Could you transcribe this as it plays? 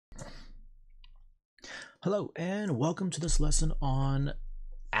Hello and welcome to this lesson on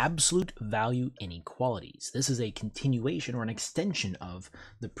absolute value inequalities. This is a continuation or an extension of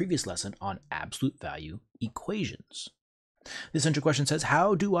the previous lesson on absolute value equations. This intro question says,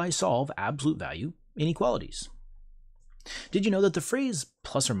 how do I solve absolute value inequalities? Did you know that the phrase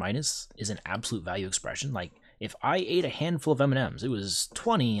plus or minus is an absolute value expression? Like if I ate a handful of M&Ms, it was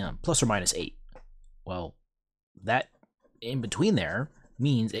 20 plus or minus 8. Well, that in between there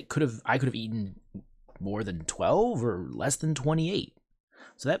means I could have eaten more than 12 or less than 28.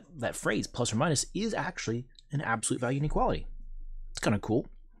 So that phrase plus or minus is actually an absolute value inequality. It's kind of cool.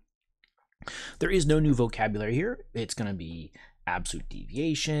 There is no new vocabulary here. It's going to be absolute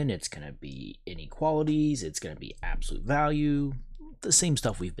deviation, it's going to be inequalities, it's going to be absolute value, the same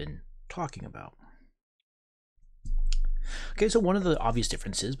stuff we've been talking about. Okay, so one of the obvious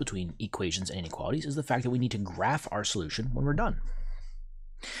differences between equations and inequalities is the fact that we need to graph our solution when we're done.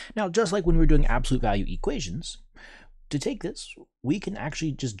 Now, just like when we were doing absolute value equations, to take this, we can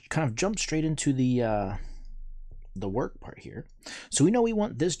actually just kind of jump straight into the work part here. So we know we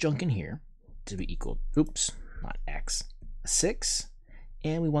want this junk in here to be equal, not x, 6,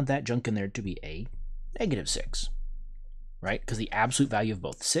 and we want that junk in there to be a negative 6, right? Because the absolute value of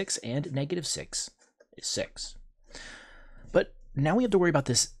both 6 and negative 6 is 6. But now we have to worry about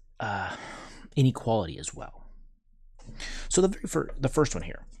this inequality as well. So the first one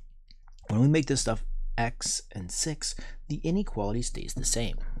here, when we make this stuff x and 6, the inequality stays the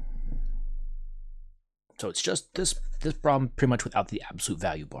same. So it's just this problem pretty much without the absolute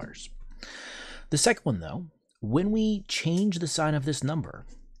value bars. The second one though, when we change the sign of this number,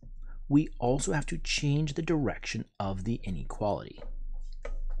 we also have to change the direction of the inequality.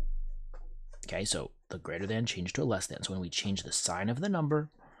 Okay, so the greater than changed to a less than. So when we change the sign of the number,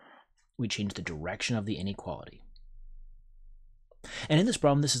 we change the direction of the inequality. And in this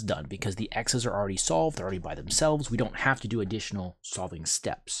problem, this is done because the x's are already solved, they're already by themselves. We don't have to do additional solving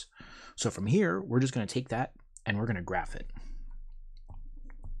steps. So from here, we're just going to take that and we're going to graph it.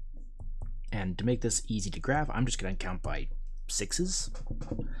 And to make this easy to graph, I'm just going to count by 6's,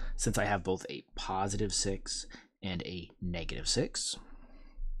 since I have both a positive 6 and a negative 6.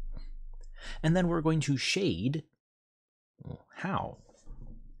 And then we're going to shade, how?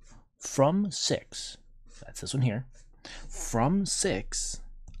 From 6, that's this one here. From 6,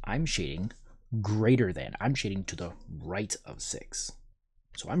 I'm shading greater than. I'm shading to the right of 6.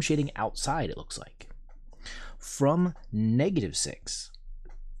 So I'm shading outside, it looks like. From negative 6,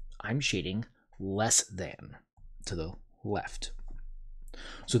 I'm shading less than to the left.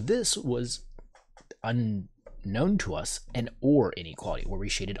 So this was unknown to us an OR inequality, where we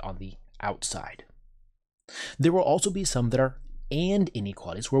shaded on the outside. There will also be some that are AND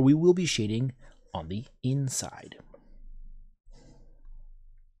inequalities, where we will be shading on the inside.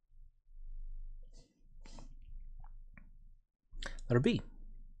 Letter B.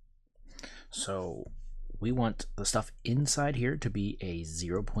 So we want the stuff inside here to be a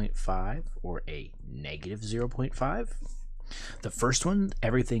 0.5 or a negative 0.5. The first one,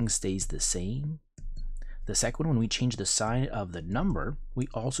 everything stays the same. The second one, when we change the sign of the number, we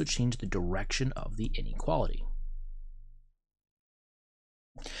also change the direction of the inequality.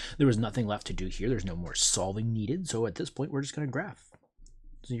 There was nothing left to do here. There's no more solving needed. So at this point, we're just going to graph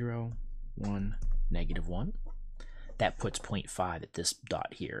 0, 1, negative 1. That puts 0.5 at this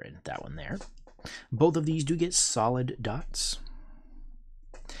dot here and that one there. Both of these do get solid dots.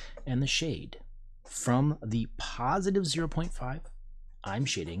 And the shade. From the positive 0.5, I'm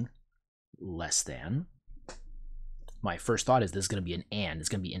shading less than. My first thought is this is going to be an and. It's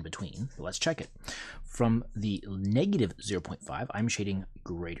going to be in between. But let's check it. From the negative 0.5, I'm shading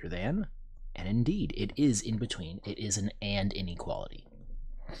greater than. And indeed, it is in between. It is an and inequality.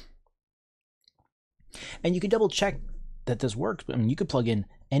 And you can double check that this works. I mean, you could plug in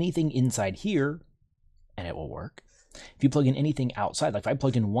anything inside here and it will work. If you plug in anything outside, like if I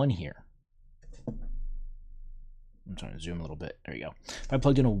plugged in 1 here, I'm trying to zoom a little bit. There you go. If I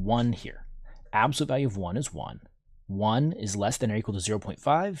plugged in a 1 here, absolute value of 1 is 1. 1 is less than or equal to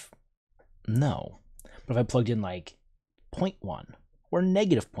 0.5? No. But if I plugged in like 0.1 or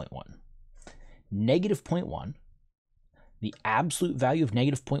negative 0.1, negative 0.1, the absolute value of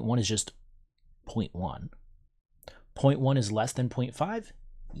negative 0.1 is just 0.1. 0.1 is less than 0.5?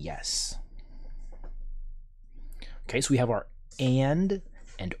 Yes. Okay, so we have our and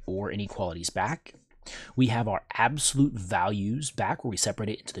or inequalities back. We have our absolute values back, where we separate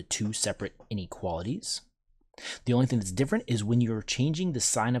it into the two separate inequalities. The only thing that's different is when you're changing the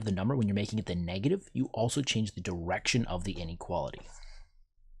sign of the number, when you're making it the negative, you also change the direction of the inequality.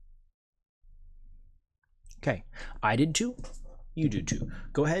 Okay, I did too. You do too.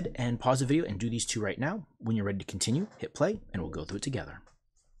 Go ahead and pause the video and do these two right now. When you're ready to continue, hit play and we'll go through it together.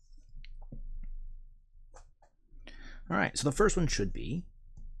 All right, so the first one should be,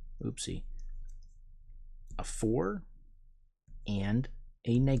 oopsie, a 4 and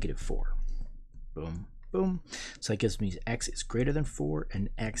a -4. Boom, boom. So that gives me x is greater than 4 and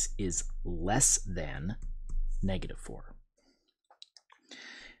x is less than -4.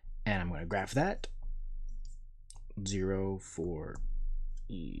 And I'm going to graph that. 0, 4,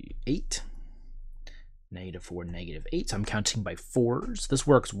 8. -4, -8. So I'm counting by 4s. This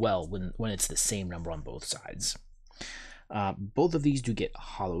works well when it's the same number on both sides. Both of these do get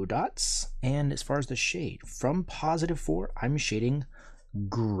hollow dots. And as far as the shade, from +4, I'm shading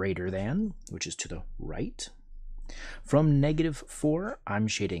greater than, which is to the right. From -4, I'm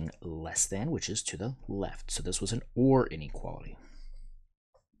shading less than, which is to the left. So this was an OR inequality.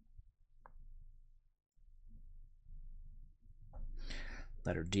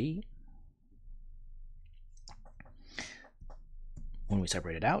 Letter D. When we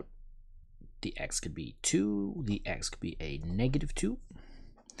separate it out, the x could be 2, the x could be a -2.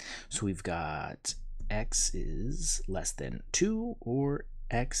 So we've got x is less than 2 or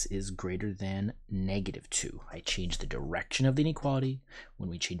x is greater than -2. I change the direction of the inequality when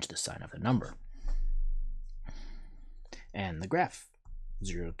we change the sign of the number. And the graph,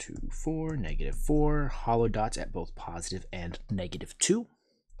 0, 2, 4, -4, hollow dots at both positive and -2.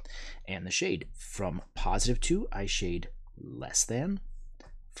 And the shade, from +2, I shade less than.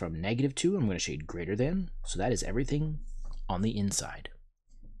 From -2, I'm going to shade greater than. So that is everything on the inside.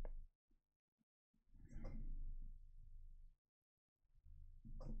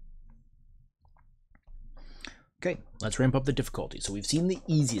 Okay, let's ramp up the difficulty. So we've seen the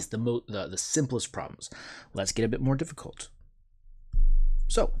easiest, the simplest problems. Let's get a bit more difficult.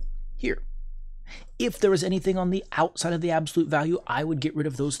 So here, if there was anything on the outside of the absolute value, I would get rid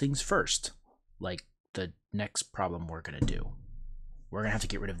of those things first, like the next problem we're going to do. We're going to have to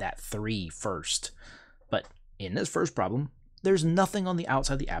get rid of that 3 first. But in this first problem, there's nothing on the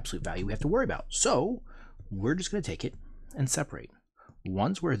outside of the absolute value we have to worry about. So we're just going to take it and separate.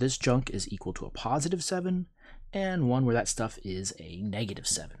 One's where this junk is equal to a +7, and one where that stuff is a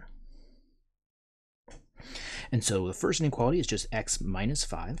 -7. And so the first inequality is just x minus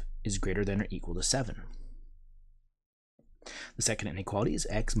 5 is greater than or equal to 7. The second inequality is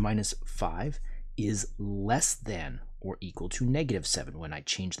x minus 5 is less than or equal to -7. When I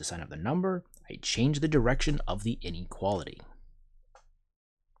change the sign of the number, I change the direction of the inequality.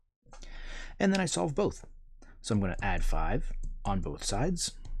 And then I solve both. So I'm going to add 5 on both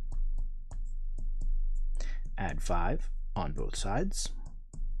sides. Add 5 on both sides.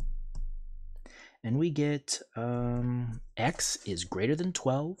 And we get x is greater than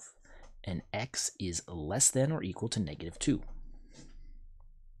 12 and x is less than or equal to -2.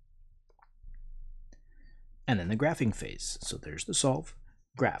 And then the graphing phase. So there's the solve,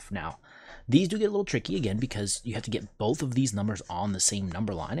 graph. Now, these do get a little tricky again because you have to get both of these numbers on the same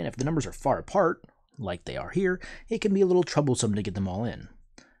number line. And if the numbers are far apart, like they are here, it can be a little troublesome to get them all in.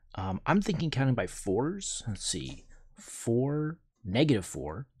 I'm thinking counting by 4s. Let's see, 4,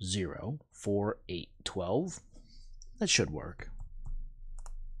 -4, 0, 4, 8, 12. That should work.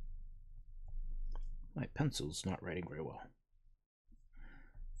 My pencil's not writing very well.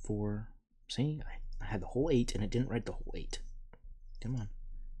 4, see, I had the whole 8 and it didn't write the whole 8. Come on.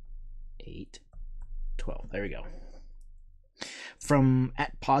 8, 12. There we go. From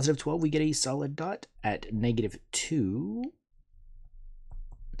at +12, we get a solid dot. At -2,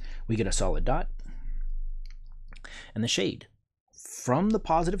 we get a solid dot. And the shade. From the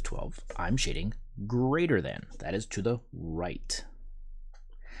 +12, I'm shading greater than. That is to the right.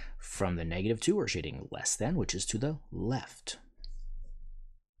 From the -2, we're shading less than, which is to the left.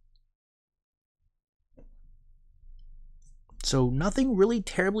 So nothing really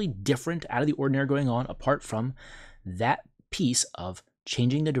terribly different out of the ordinary going on apart from that piece of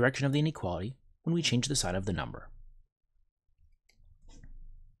changing the direction of the inequality when we change the sign of the number.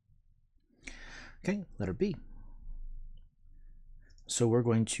 Okay, letter B. So we're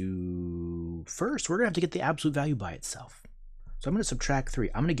going to, first, we're going to have to get the absolute value by itself. So I'm going to subtract 3.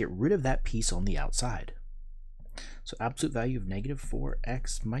 I'm going to get rid of that piece on the outside. So absolute value of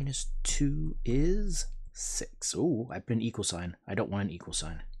 -4x minus 2 is 6. Oh, I put an equal sign. I don't want an equal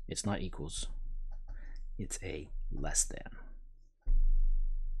sign. It's not equals. It's a less than.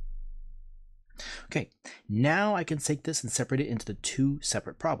 Okay, now I can take this and separate it into the 2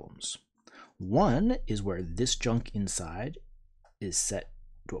 separate problems. One is where this junk inside is set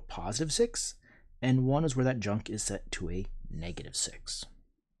to a +6, and one is where that junk is set to a -6.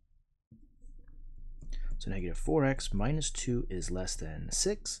 So negative 4x minus 2 is less than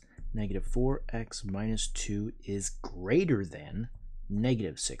 6. Negative 4x minus 2 is greater than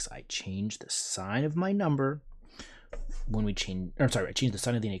negative 6. I changed the sign of my number when we change, or sorry, I changed the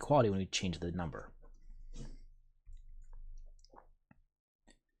sign of the inequality when we change the number.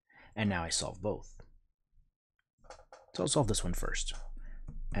 And now I solve both. So I'll solve this one first.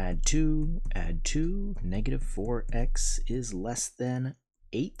 Add 2, negative 4x is less than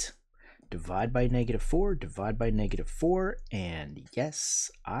 8. Divide by negative 4, divide by negative 4, and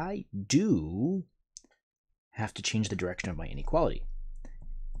yes, I do have to change the direction of my inequality.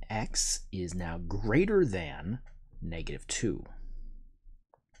 X is now greater than negative 2.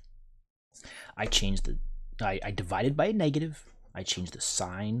 I divided by a negative. I changed the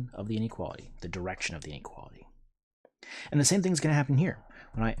sign of the inequality, the direction of the inequality. And the same thing is going to happen here.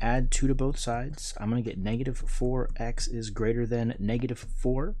 When I add 2 to both sides, I'm going to get negative 4x is greater than negative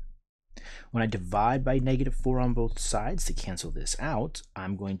 4. When I divide by negative 4 on both sides to cancel this out,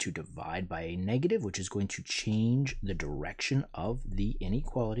 I'm going to divide by a negative, which is going to change the direction of the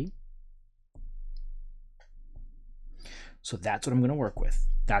inequality. So that's what I'm going to work with.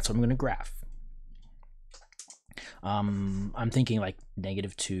 That's what I'm going to graph. I'm thinking like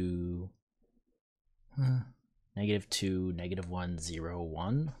negative 2, negative 1, 0,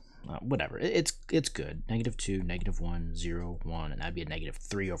 1. Whatever. It's good. Negative 2, negative 1, 0, 1, and that'd be a negative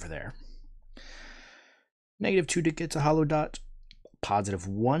 3 over there. Negative 2 gets a hollow dot. Positive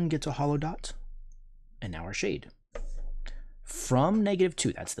 1 gets a hollow dot. And now our shade. From negative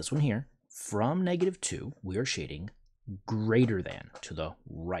 2, that's this one here. From negative 2, we are shading greater than to the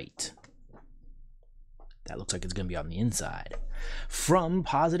right. That looks like it's going to be on the inside. From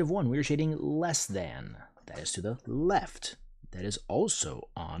positive 1, we are shading less than. That is to the left. That is also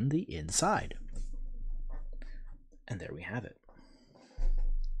on the inside. And there we have it.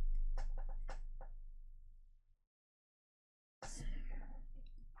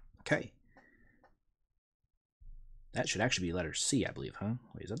 Okay. That should actually be letter C, I believe, huh?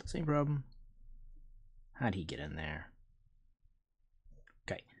 Wait, is that the same problem? How'd he get in there?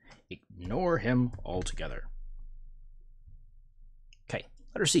 Okay. Ignore him altogether. Okay,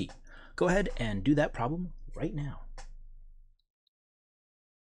 letter C. Go ahead and do that problem right now.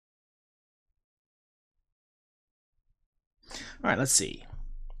 All right, let's see.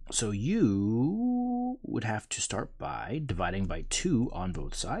 So you would have to start by dividing by 2 on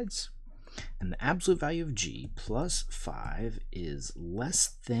both sides. And the absolute value of g plus 5 is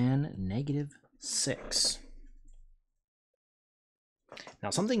less than negative 6.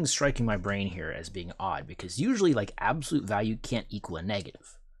 Now something's striking my brain here as being odd, because usually like absolute value can't equal a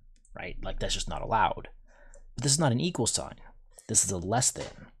negative, right? Like that's just not allowed. But this is not an equal sign. This is a less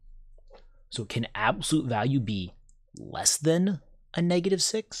than. So can absolute value be less than a negative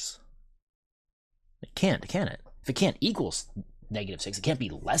 6? It can't, can it? If it can't equal negative 6, it can't be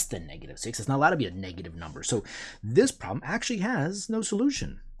less than negative 6. It's not allowed to be a negative number. So this problem actually has no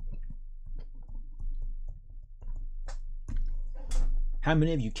solution. How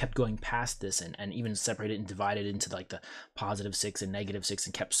many of you kept going past this and even separated and divided into like the positive 6 and negative 6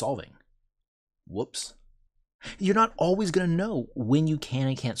 and kept solving? Whoops. You're not always going to know when you can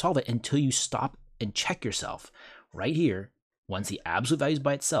and can't solve it until you stop and check yourself. Right here, once the absolute value is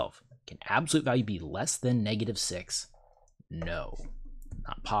by itself, can absolute value be less than negative 6? No,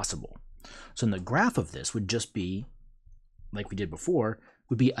 not possible. So in the graph of this would just be, like we did before,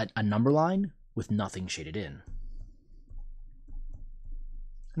 would be a number line with nothing shaded in.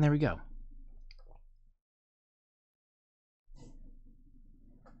 And there we go.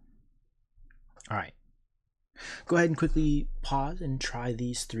 All right. Go ahead and quickly pause and try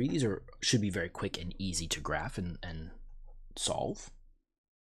these 3. These should be very quick and easy to graph and solve.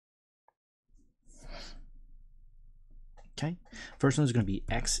 Okay. First one is going to be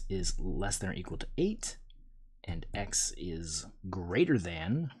x is less than or equal to 8, and x is greater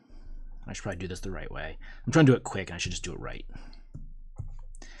than. I should probably do this the right way. I'm trying to do it quick, and I should just do it right.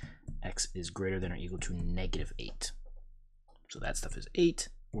 X is greater than or equal to negative 8. So that stuff is 8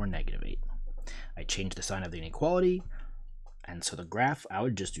 or negative 8. I changed the sign of the inequality, and so the graph, I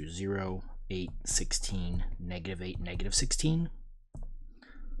would just do 0, 8, 16, negative 8, negative 16.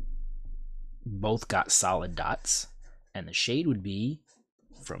 Both got solid dots, and the shade would be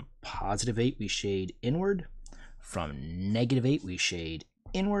from positive 8, we shade inward. From negative 8, we shade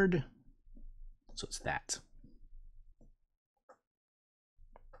inward. So it's that.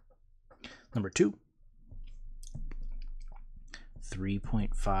 Number 2,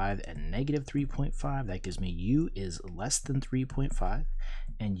 3.5 and negative 3.5. That gives me u is less than 3.5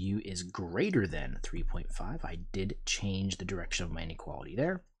 and u is greater than 3.5. I did change the direction of my inequality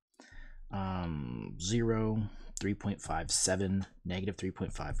there. 0, 3.57, negative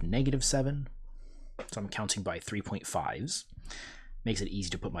 3.5, negative 7. So I'm counting by 3.5s. Makes it easy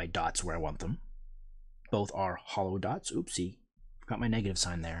to put my dots where I want them. Both are hollow dots. Oopsie, forgot my negative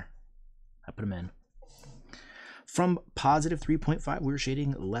sign there. I put them in. From positive 3.5, we're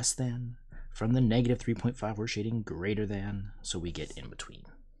shading less than. From the negative 3.5, we're shading greater than. So we get in between.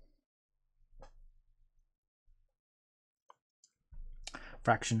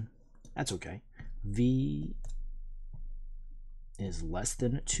 Fraction, that's okay. V is less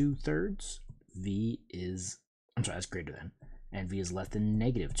than 2/3. That's greater than. And V is less than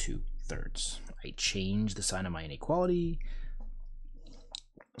negative 2/3. I change the sign of my inequality.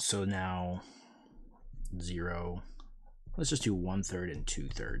 So now 0, let's just do 1/3 and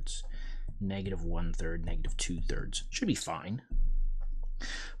 2/3. Negative 1/3, negative 2/3. Should be fine.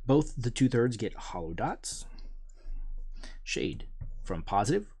 Both the 2/3 get hollow dots. Shade. From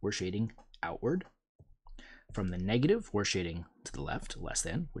positive, we're shading outward. From the negative, we're shading to the left, less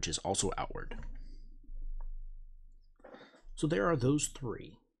than, which is also outward. So there are those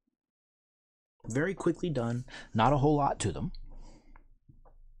three. Very quickly done, not a whole lot to them.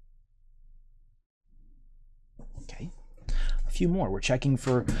 Okay, a few more. We're checking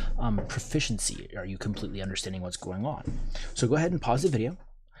for proficiency. Are you completely understanding what's going on? So go ahead and pause the video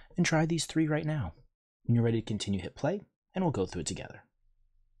and try these three right now. When you're ready to continue, hit play, and we'll go through it together.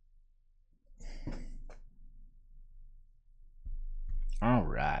 All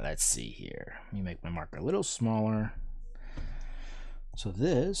right, let's see here. Let me make my marker a little smaller. So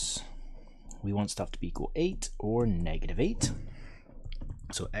this, we want stuff to be equal 8 or negative 8.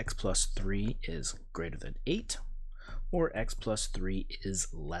 So x plus 3 is greater than 8, or x plus 3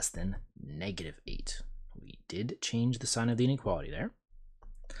 is less than negative 8. We did change the sign of the inequality there.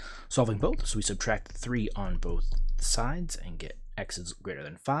 Solving both, so we subtract 3 on both sides and get x is greater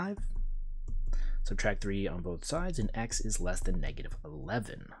than 5. Subtract 3 on both sides, and x is less than negative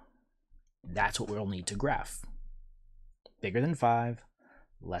 11. That's what we'll need to graph. Bigger than 5,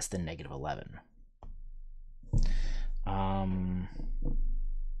 less than negative 11.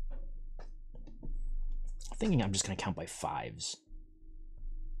 Thinking I'm just going to count by 5s.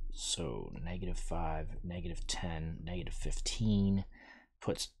 So negative 5, negative 10, negative 15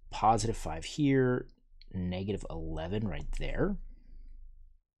 puts positive 5 here, negative 11 right there.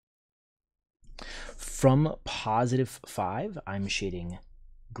 From positive 5, I'm shading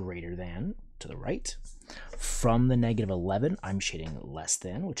greater than to the right. From the negative 11, I'm shading less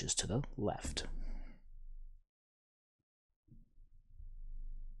than, which is to the left.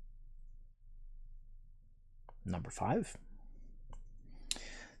 Number 5.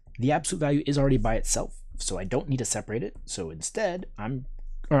 The absolute value is already by itself, so I don't need to separate it. So instead, I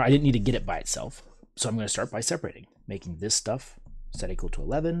didn't need to get it by itself. So I'm going to start by separating, making this stuff set equal to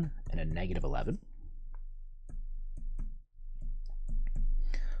 11 and a negative 11.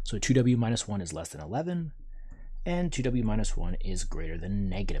 So 2w minus 1 is less than 11, and 2w minus 1 is greater than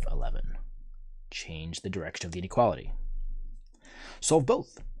negative 11. Change the direction of the inequality. Solve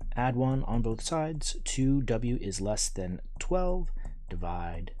both. Add 1 on both sides. 2w is less than 12.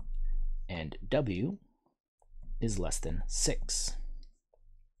 Divide, and w is less than 6.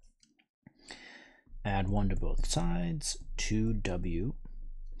 Add 1 to both sides. 2w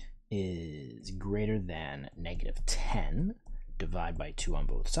is greater than negative 10. Divide by 2 on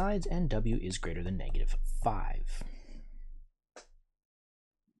both sides, and w is greater than negative 5.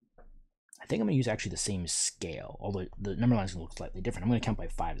 I think I'm going to use actually the same scale, although the number line is going to look slightly different. I'm going to count by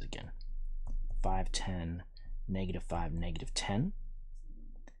 5s again. 5, 10, negative 5, negative 10.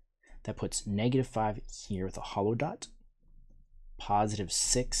 That puts negative 5 here with a hollow dot, positive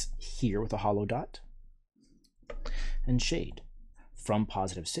 6 here with a hollow dot, and shade. From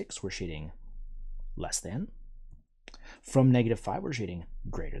positive 6, we're shading less than. From negative 5, we're shading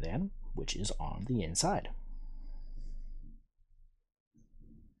greater than, which is on the inside.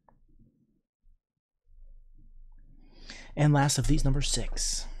 And last of these, number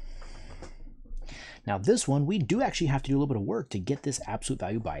 6. Now this one, we do actually have to do a little bit of work to get this absolute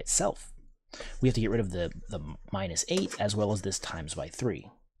value by itself. We have to get rid of the minus 8 as well as this times by 3.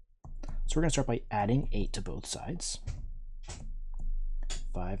 So we're going to start by adding 8 to both sides.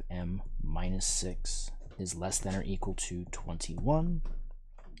 5m minus 6 is less than or equal to 21.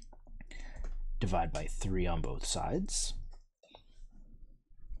 Divide by 3 on both sides.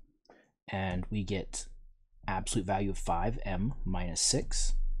 And we get absolute value of 5m minus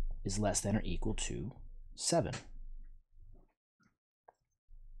 6 is less than or equal to 7.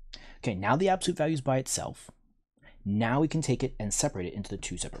 Okay, now the absolute value is by itself. Now we can take it and separate it into the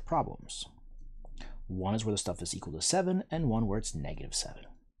two separate problems. One is where the stuff is equal to 7, and one where it's negative 7.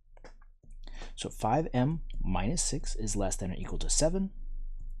 So 5m minus 6 is less than or equal to 7.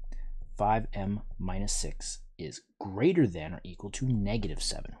 5m minus 6 is greater than or equal to negative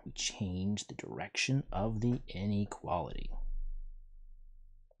 7. We change the direction of the inequality.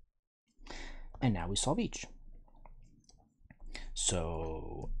 And now we solve each.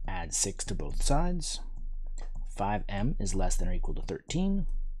 So add 6 to both sides. 5m is less than or equal to 13.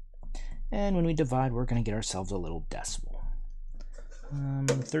 And when we divide, we're going to get ourselves a little decimal.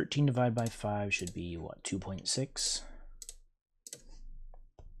 13 divided by 5 should be, what, 2.6?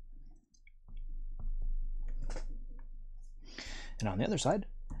 And on the other side,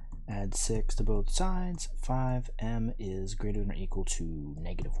 add 6 to both sides. 5m is greater than or equal to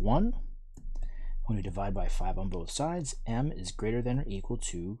negative 1. When we divide by 5 on both sides, m is greater than or equal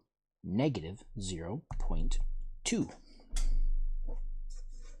to negative 0.2.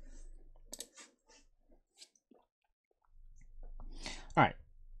 All right,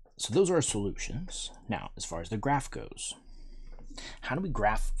 so those are our solutions. Now, as far as the graph goes, how do we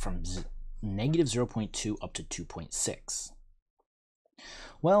graph from negative 0.2 up to 2.6?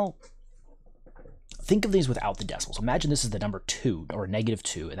 Well, think of these without the decimals. Imagine this is the number 2, or negative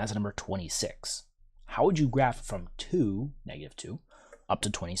 2, and that's the number 26. How would you graph from 2, negative 2, up to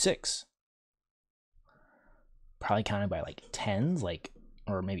 26? Probably counted by like tens,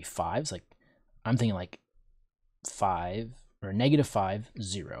 or maybe fives. Like, I'm thinking like 5, or negative 5,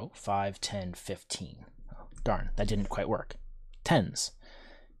 0, 5, 10, 15. Oh, darn, that didn't quite work. Tens.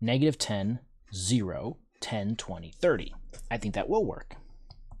 Negative 10, 0, 10, 20, 30. I think that will work.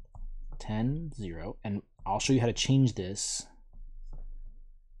 10, 0, and I'll show you how to change this.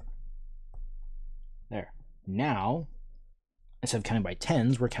 There. Now, instead of counting by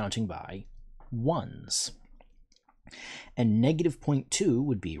tens, we're counting by ones. And negative 0.2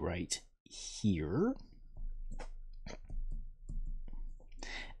 would be right here.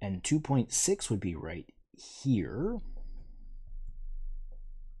 And 2.6 would be right here.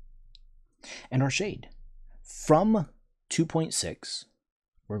 And our shade. From 2.6,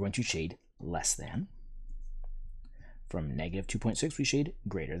 we're going to shade less than. From negative 2.6, we shade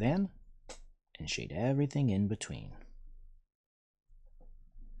greater than, and shade everything in between.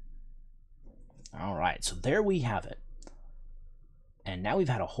 All right, so there we have it. And now we've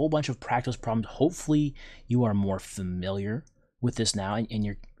had a whole bunch of practice problems. Hopefully you are more familiar with this now, and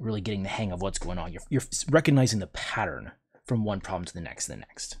you're really getting the hang of what's going on. You're recognizing the pattern from one problem to the next and the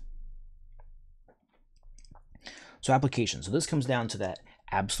next. So application. So this comes down to that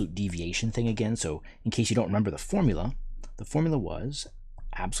absolute deviation thing again. So in case you don't remember the formula was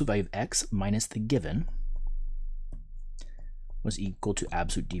absolute value of x minus the given was equal to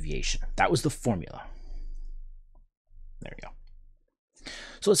absolute deviation. That was the formula. There we go.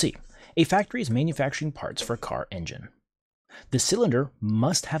 So let's see. A factory is manufacturing parts for a car engine. The cylinder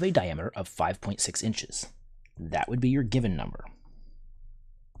must have a diameter of 5.6 inches. That would be your given number.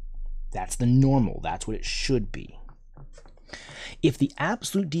 That's the normal. That's what it should be. If the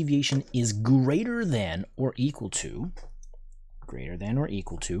absolute deviation is greater than or equal to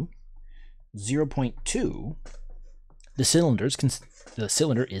 0.2, the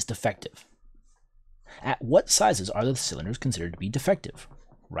cylinder is defective. At what sizes are the cylinders considered to be defective?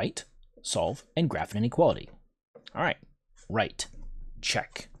 Write, solve, and graph an inequality. All right, write,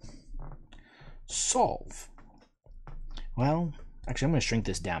 check. Solve. Well, actually, I'm going to shrink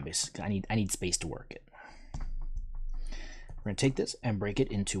this down because I need space to work it. We're going to take this and break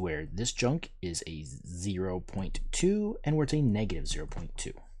it into where this chunk is a 0.2 and where it's a negative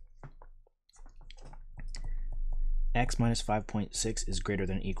 0.2. X minus 5.6 is greater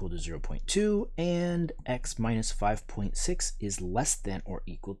than or equal to 0.2, and x minus 5.6 is less than or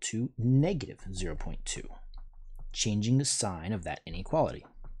equal to negative 0.2, changing the sign of that inequality.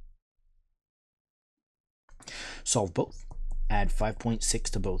 Solve both. Add 5.6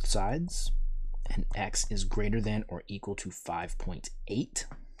 to both sides, and x is greater than or equal to 5.8.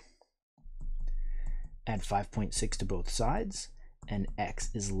 Add 5.6 to both sides, and x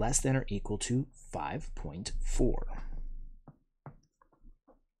is less than or equal to 5.4.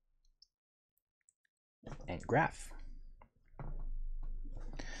 And graph.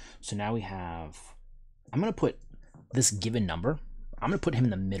 So now we have, I'm going to put this given number, I'm going to put him in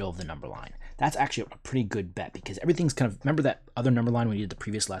the middle of the number line. That's actually a pretty good bet because everything's kind of, remember that other number line we did the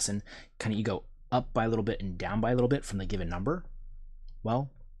previous lesson, kind of you go up by a little bit and down by a little bit from the given number? Well,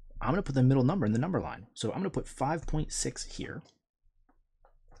 I'm going to put the middle number in the number line. So I'm going to put 5.6 here.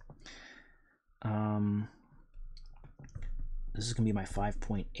 This is going to be my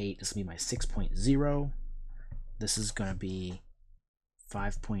 5.8. This is going to be my 6.0. This is going to be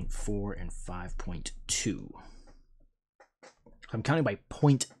 5.4 and 5.2. I'm counting by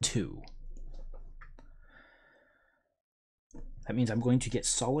 0.2. That means I'm going to get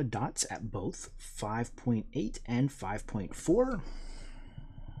solid dots at both 5.8 and 5.4.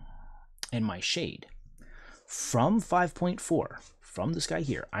 And my shade from 5.4, from this guy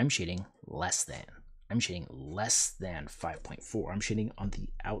here, I'm shading less than. I'm shading less than 5.4. I'm shading on the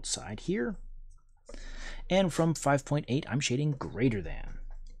outside here. And from 5.8, I'm shading greater than,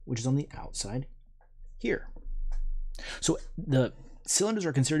 which is on the outside here. So the cylinders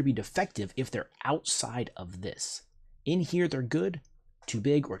are considered to be defective if they're outside of this. In here, they're good, too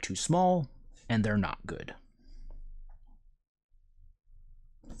big or too small, and they're not good.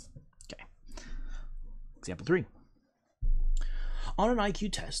 Okay. Example 3. On an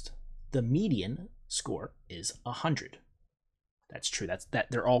IQ test, the median score is 100. That's true.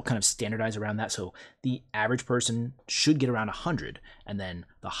 They're all kind of standardized around that. So the average person should get around 100, and then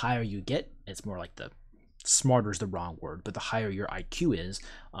the higher you get, it's more like the smarter is the wrong word, but the higher your IQ is,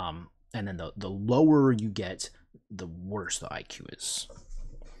 and then the lower you get, the worse the IQ is.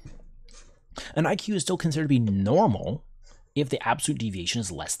 An IQ is still considered to be normal if the absolute deviation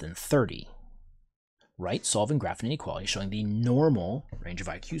is less than 30. Right? Solve and graph an inequality showing the normal range of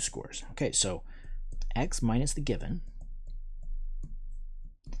IQ scores. Okay, so x minus the given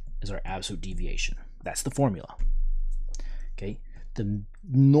is our absolute deviation. That's the formula. Okay, the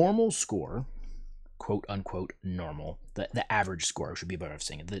normal score, quote unquote normal, the average score should be a better way of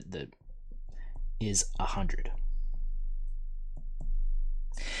saying it, is 100.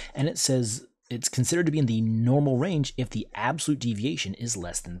 And it says it's considered to be in the normal range if the absolute deviation is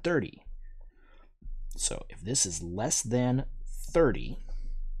less than 30. So if this is less than 30,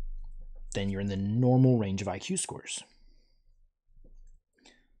 then you're in the normal range of IQ scores.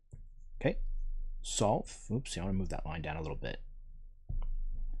 Okay, solve. Oops, I want to move that line down a little bit.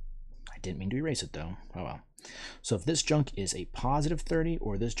 I didn't mean to erase it though. Oh well. So if this junk is a positive 30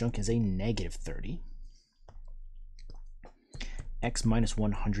 or this junk is a negative 30, x minus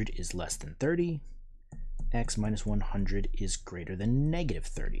 100 is less than 30, x minus 100 is greater than negative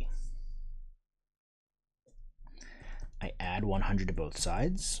 30. I add 100 to both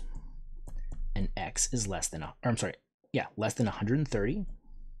sides, and x is less than, less than 130.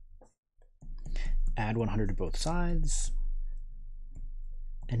 Add 100 to both sides,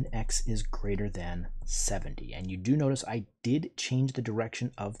 and x is greater than 70. And you do notice I did change the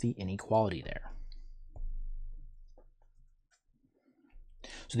direction of the inequality there.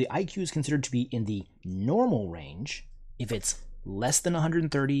 So the IQ is considered to be in the normal range if it's less than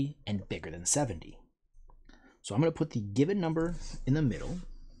 130 and bigger than 70. So I'm going to put the given number in the middle.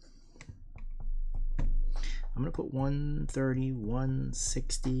 I'm going to put 130,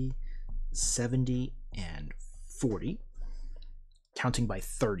 160, 70, and 40, counting by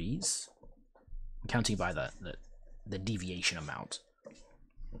 30s, counting by the deviation amount.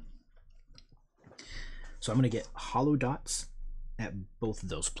 So I'm going to get hollow dots at both of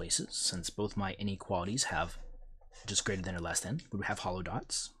those places, since both my inequalities have just greater than or less than, we would have hollow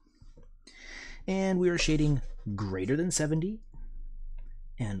dots. And we are shading greater than 70,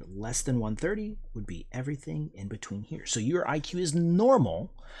 and less than 130 would be everything in between here. So your IQ is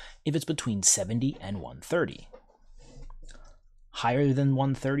normal if it's between 70 and 130. Higher than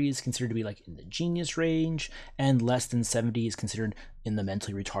 130 is considered to be like in the genius range, and less than 70 is considered in the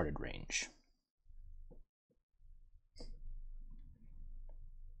mentally retarded range.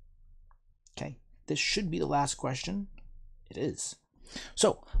 Okay, this should be the last question. It is.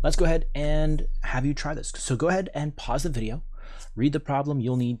 So let's go ahead and have you try this. So go ahead and pause the video, read the problem.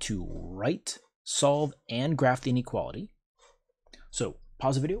 You'll need to write, solve, and graph the inequality. So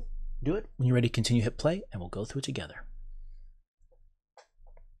pause the video, do it. When you're ready to continue, hit play, and we'll go through it together.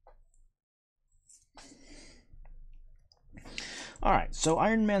 All right, so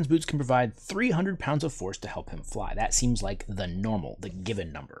Iron Man's boots can provide 300 pounds of force to help him fly. That seems like the normal, the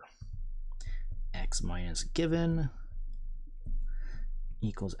given number. X minus given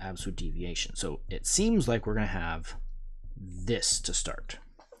equals absolute deviation. So it seems like we're going to have this to start.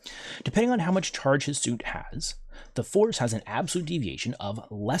 Depending on how much charge his suit has, the force has an absolute deviation of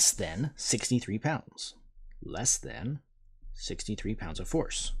less than 63 pounds. Less than 63 pounds of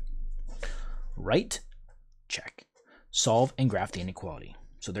force. Right? Check. Solve and graph the inequality.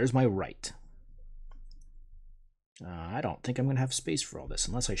 So there's my right. I don't think I'm going to have space for all this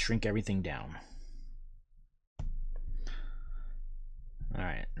unless I shrink everything down. All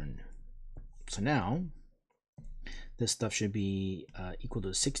right, so now this stuff should be equal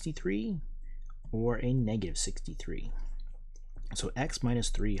to 63 or a negative 63. So x minus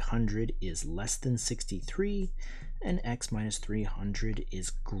 300 is less than 63, and x minus 300 is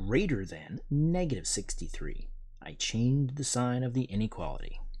greater than negative 63. I changed the sign of the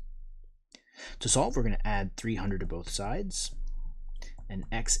inequality. To solve, we're going to add 300 to both sides. and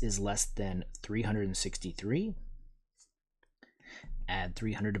x is less than 363. Add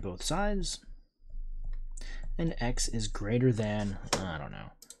 300 to both sides, and x is greater than, I don't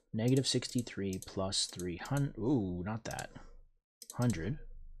know, negative 63 plus 300, ooh, not that, 100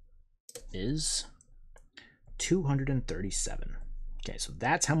 is 237. Okay, so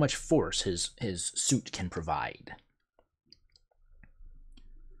that's how much force his suit can provide.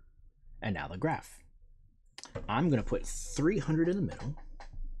 And now the graph. I'm going to put 300 in the middle,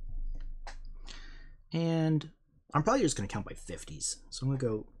 and I'm probably just going to count by 50s. So I'm going to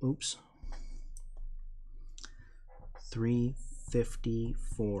go, oops, 350,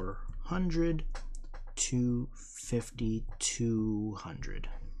 400, 250, 200.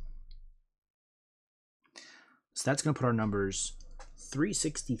 So that's going to put our numbers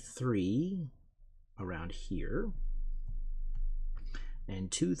 363 around here, and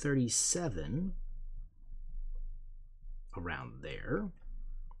 237 around there.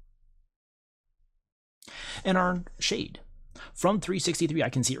 And our shade. From 363, I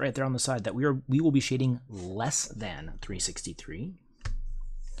can see it right there on the side that we will be shading less than 363.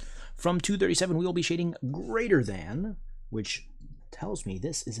 From 237, we will be shading greater than, which tells me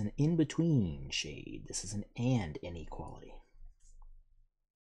this is an in-between shade. This is an and inequality.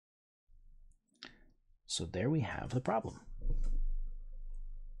 So there we have the problem.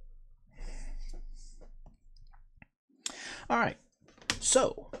 All right,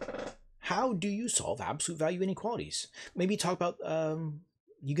 so how do you solve absolute value inequalities? Maybe talk about,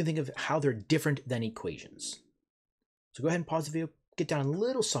 you can think of how they're different than equations. So go ahead and pause the video, get down a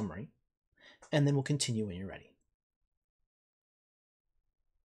little summary, and then we'll continue when you're ready.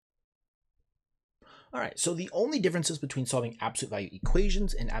 All right, so the only differences between solving absolute value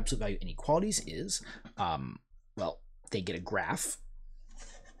equations and absolute value inequalities is, well, they get a graph.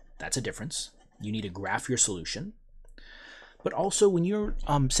 That's a difference. You need to graph your solution. But also when you're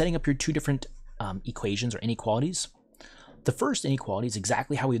setting up your two different equations or inequalities, the first inequality is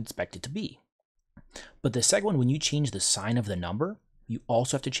exactly how we expect it to be. But the second one, when you change the sign of the number, you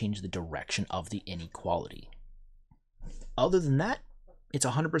also have to change the direction of the inequality. Other than that, it's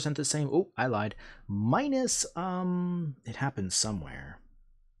 100% the same. Oh, I lied. Minus, it happens somewhere.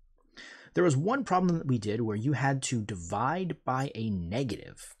 There was one problem that we did where you had to divide by a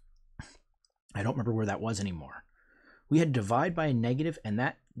negative. I don't remember where that was anymore. We had to divide by a negative, and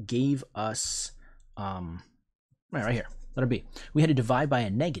that gave us, right here, let it be. We had to divide by a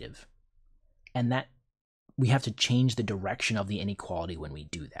negative, and that we have to change the direction of the inequality when we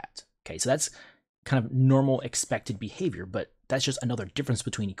do that. Okay, so that's kind of normal expected behavior, but that's just another difference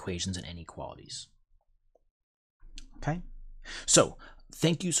between equations and inequalities. Okay, so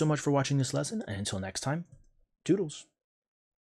thank you so much for watching this lesson, and until next time, toodles.